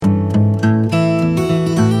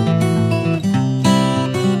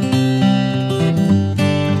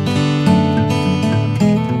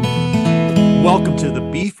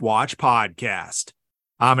Watch podcast.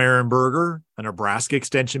 I'm Aaron Berger, a Nebraska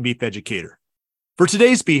Extension beef educator. For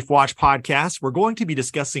today's Beef Watch podcast, we're going to be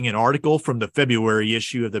discussing an article from the February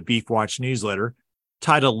issue of the Beef Watch newsletter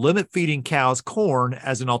titled Limit Feeding Cows Corn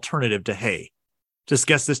as an Alternative to Hay. To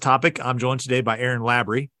discuss this topic, I'm joined today by Erin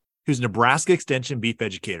Labry, who's a Nebraska Extension beef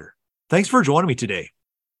educator. Thanks for joining me today.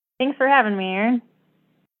 Thanks for having me, Aaron.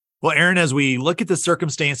 Well, Erin, as we look at the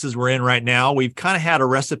circumstances we're in right now, we've kind of had a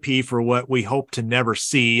recipe for what we hope to never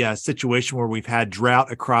see, a situation where we've had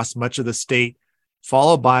drought across much of the state,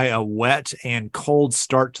 followed by a wet and cold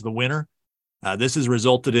start to the winter. This has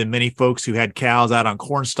resulted in many folks who had cows out on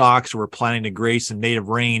corn stalks or were planning to graze some native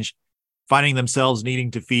range, finding themselves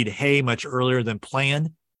needing to feed hay much earlier than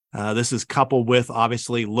planned. This is coupled with,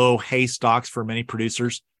 obviously, low hay stocks for many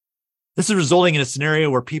producers. This is resulting in a scenario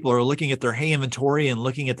where people are looking at their hay inventory and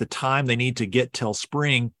looking at the time they need to get till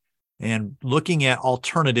spring and looking at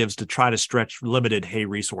alternatives to try to stretch limited hay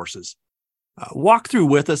resources. Walk through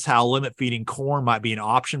with us how limit feeding corn might be an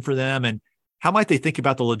option for them and how might they think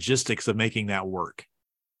about the logistics of making that work?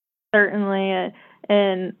 Certainly.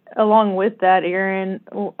 And along with that, Aaron,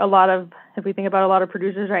 if we think about a lot of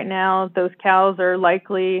producers right now, those cows are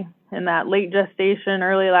likely in that late gestation,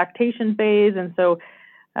 early lactation phase. And so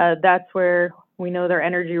that's where we know their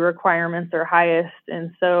energy requirements are highest.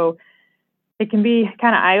 And so it can be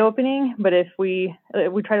kind of eye-opening, but if we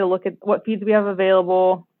try to look at what feeds we have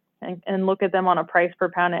available and look at them on a price per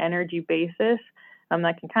pound of energy basis,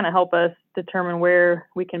 that can kind of help us determine where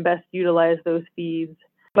we can best utilize those feeds.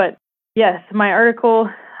 But yes, my article,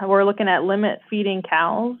 we're looking at limit feeding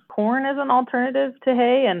cows corn as an alternative to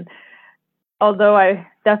hay. And although I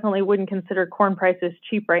definitely wouldn't consider corn prices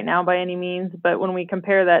cheap right now by any means, but when we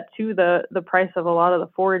compare that to the price of a lot of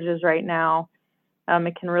the forages right now,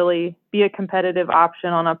 it can really be a competitive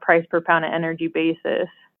option on a price per pound of energy basis.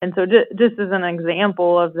 And so just as an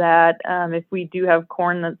example of that, if we do have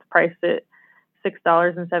corn that's priced at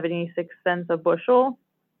 $6.76 a bushel,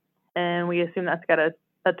 and we assume that's got a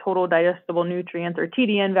total digestible nutrients or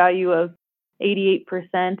TDN value of 88%,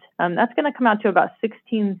 that's going to come out to about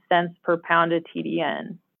 16 cents per pound of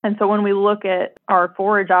TDN. And so when we look at our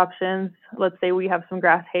forage options, let's say we have some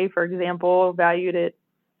grass hay, for example, valued at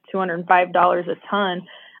 $205 a ton.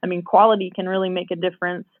 I mean, quality can really make a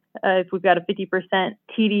difference. If we've got a 50%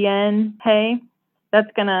 TDN hay,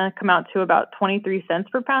 that's going to come out to about 23 cents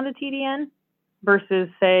per pound of TDN versus,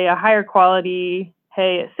 say, a higher quality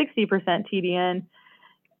hay at 60% TDN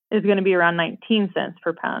is going to be around 19 cents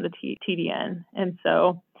per pound of TDN. And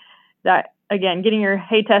so that, again, getting your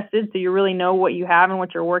hay tested so you really know what you have and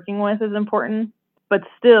what you're working with is important. But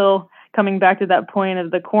still, coming back to that point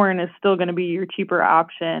of the corn is still going to be your cheaper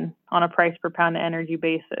option on a price per pound of energy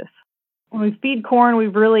basis. When we feed corn, we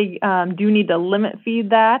really do need to limit feed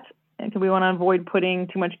that because we want to avoid putting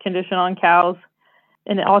too much condition on cows.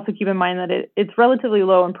 And also keep in mind that it's relatively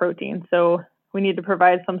low in protein. So we need to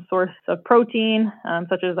provide some source of protein,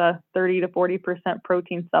 such as a 30 to 40%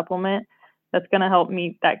 protein supplement that's going to help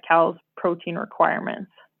meet that cow's protein requirements.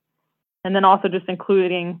 And then also just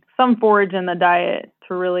including some forage in the diet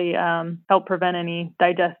to really help prevent any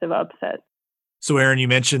digestive upset. So, Erin, you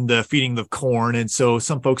mentioned the feeding of corn. And so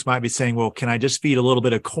some folks might be saying, well, can I just feed a little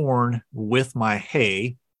bit of corn with my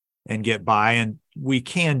hay and get by? And we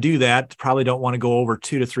can do that. Probably don't want to go over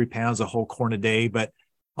 2 to 3 pounds of whole corn a day, but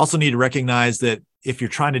also need to recognize that if you're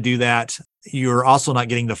trying to do that, you're also not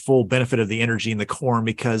getting the full benefit of the energy in the corn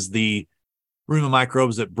because the rumen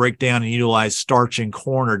microbes that break down and utilize starch in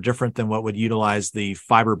corn are different than what would utilize the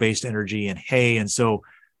fiber-based energy in hay. And so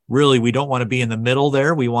really, we don't want to be in the middle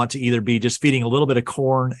there. We want to either be just feeding a little bit of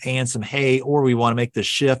corn and some hay, or we want to make the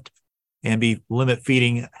shift and be limit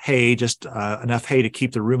feeding hay, just enough hay to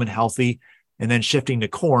keep the rumen healthy, and then shifting to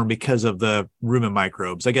corn because of the rumen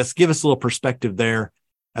microbes. I guess give us a little perspective there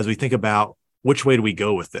as we think about which way do we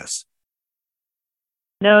go with this.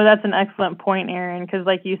 No, that's an excellent point, Aaron, because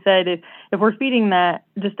like you said, if we're feeding that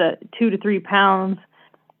just a 2 to 3 pounds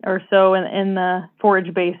or so in the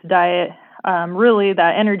forage-based diet, really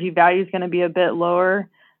that energy value is going to be a bit lower.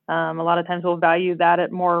 A lot of times we'll value that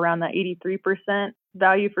at more around the 83%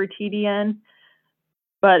 value for TDN.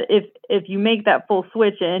 But if you make that full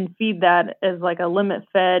switch and feed that as like a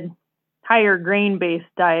limit-fed, higher grain-based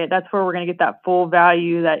diet, that's where we're going to get that full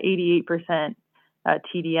value, that 88%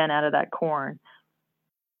 TDN out of that corn.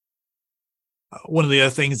 One of the other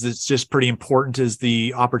things that's just pretty important is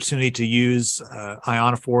the opportunity to use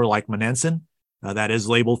ionophore like Monensin. That is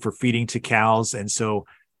labeled for feeding to cows. And so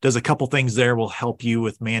does a couple things there will help you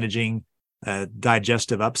with managing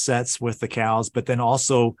digestive upsets with the cows, but then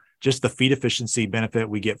also just the feed efficiency benefit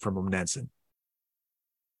we get from Monensin.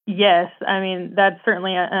 Yes, I mean, that's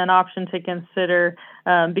certainly an option to consider,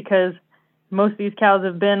 because most of these cows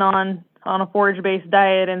have been on a forage-based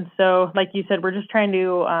diet. And so, like you said, we're just trying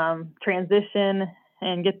to transition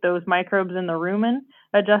and get those microbes in the rumen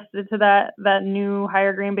adjusted to that new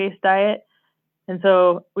higher grain-based diet. And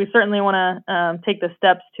so we certainly want to take the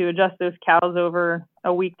steps to adjust those cows over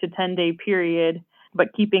a week to 10-day period,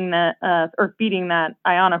 but keeping that or feeding that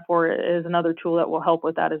ionophore is another tool that will help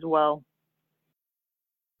with that as well.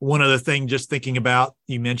 One other thing, just thinking about,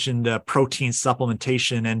 you mentioned protein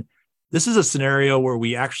supplementation, and this is a scenario where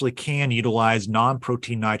we actually can utilize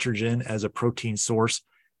non-protein nitrogen as a protein source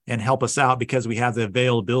and help us out because we have the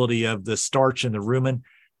availability of the starch in the rumen,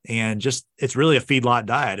 and just it's really a feedlot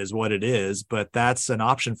diet is what it is, but that's an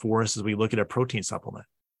option for us as we look at a protein supplement.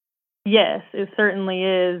 Yes, it certainly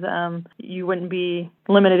is. You wouldn't be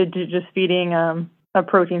limited to just feeding a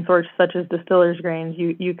protein source such as distiller's grains.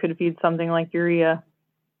 You could feed something like urea.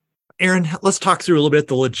 Aaron, let's talk through a little bit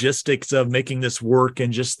the logistics of making this work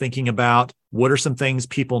and just thinking about what are some things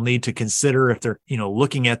people need to consider if they're,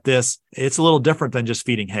 looking at this. It's a little different than just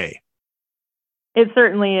feeding hay. It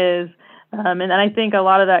certainly is. And I think a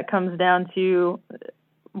lot of that comes down to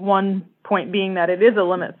one point being that it is a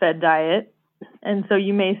limit-fed diet. And so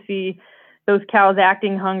you may see those cows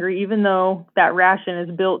acting hungry, even though that ration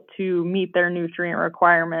is built to meet their nutrient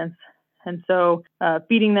requirements. And so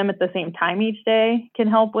feeding them at the same time each day can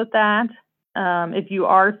help with that. If you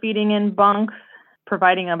are feeding in bunks,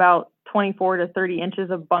 providing about 24 to 30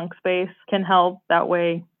 inches of bunk space can help. That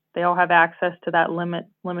way they all have access to that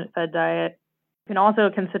limit-fed diet. You can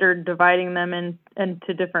also consider dividing them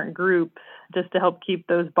into different groups just to help keep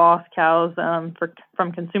those boss cows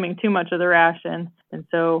from consuming too much of the ration. And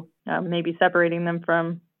so maybe separating them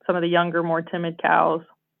from some of the younger, more timid cows.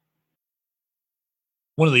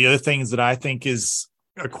 One of the other things that I think is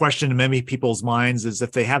a question in many people's minds is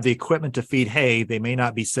if they have the equipment to feed hay, they may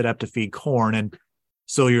not be set up to feed corn. And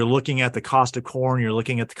so you're looking at the cost of corn, you're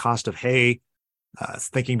looking at the cost of hay,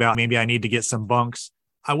 thinking about maybe I need to get some bunks.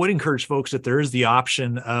 I would encourage folks that there is the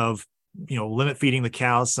option of, limit feeding the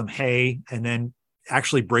cows some hay and then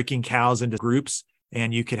actually breaking cows into groups.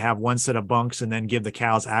 And you could have one set of bunks and then give the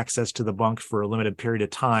cows access to the bunks for a limited period of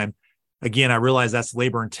time. Again, I realize that's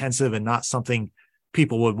labor intensive and not something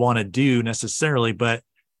people would want to do necessarily, but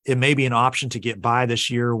it may be an option to get by this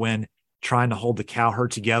year when trying to hold the cow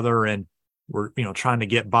herd together and we're, trying to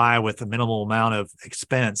get by with a minimal amount of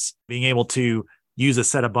expense. Being able to use a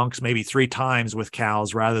set of bunks maybe 3 times with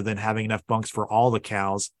cows rather than having enough bunks for all the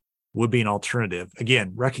cows would be an alternative.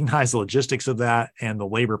 Again, recognize the logistics of that and the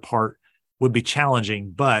labor part would be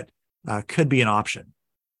challenging, but could be an option.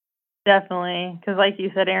 Definitely, because like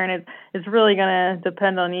you said, Aaron, it's really going to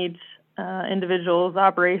depend on each individual's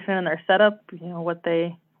operation and their setup, what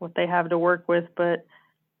they have to work with. But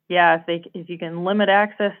yeah, if you can limit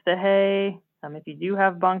access to hay, if you do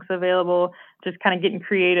have bunks available, just kind of getting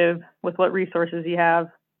creative with what resources you have.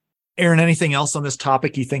 Aaron, anything else on this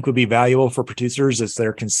topic you think would be valuable for producers as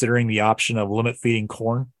they're considering the option of limit feeding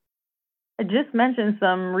corn? I just mentioned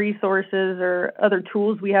some resources or other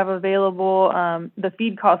tools we have available. The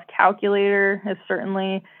feed cost calculator is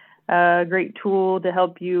certainly a great tool to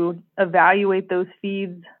help you evaluate those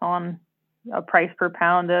feeds on a price per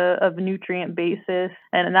pound of nutrient basis.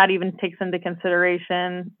 And that even takes into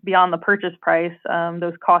consideration beyond the purchase price,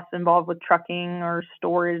 those costs involved with trucking or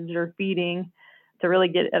storage or feeding to really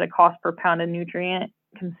get at a cost per pound of nutrient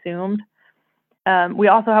consumed. We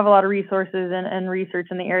also have a lot of resources and research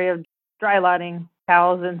in the area of dry lighting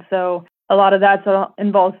cows. And so a lot of that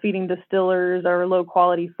involves feeding distillers or low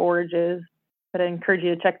quality forages. But I encourage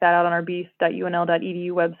you to check that out on our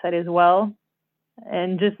beef.unl.edu website as well.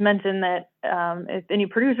 And just mention that if any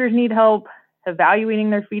producers need help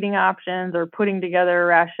evaluating their feeding options or putting together a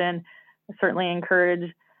ration, I certainly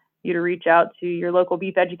encourage you to reach out to your local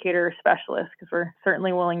beef educator or specialist because we're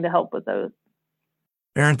certainly willing to help with those.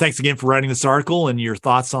 Aaron, thanks again for writing this article and your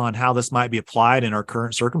thoughts on how this might be applied in our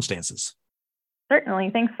current circumstances.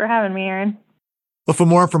 Certainly. Thanks for having me, Aaron. Well, for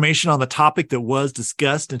more information on the topic that was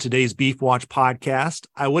discussed in today's Beef Watch podcast,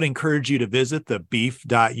 I would encourage you to visit the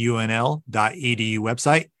beef.unl.edu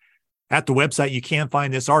website. At the website, you can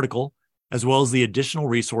find this article, as well as the additional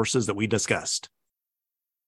resources that we discussed.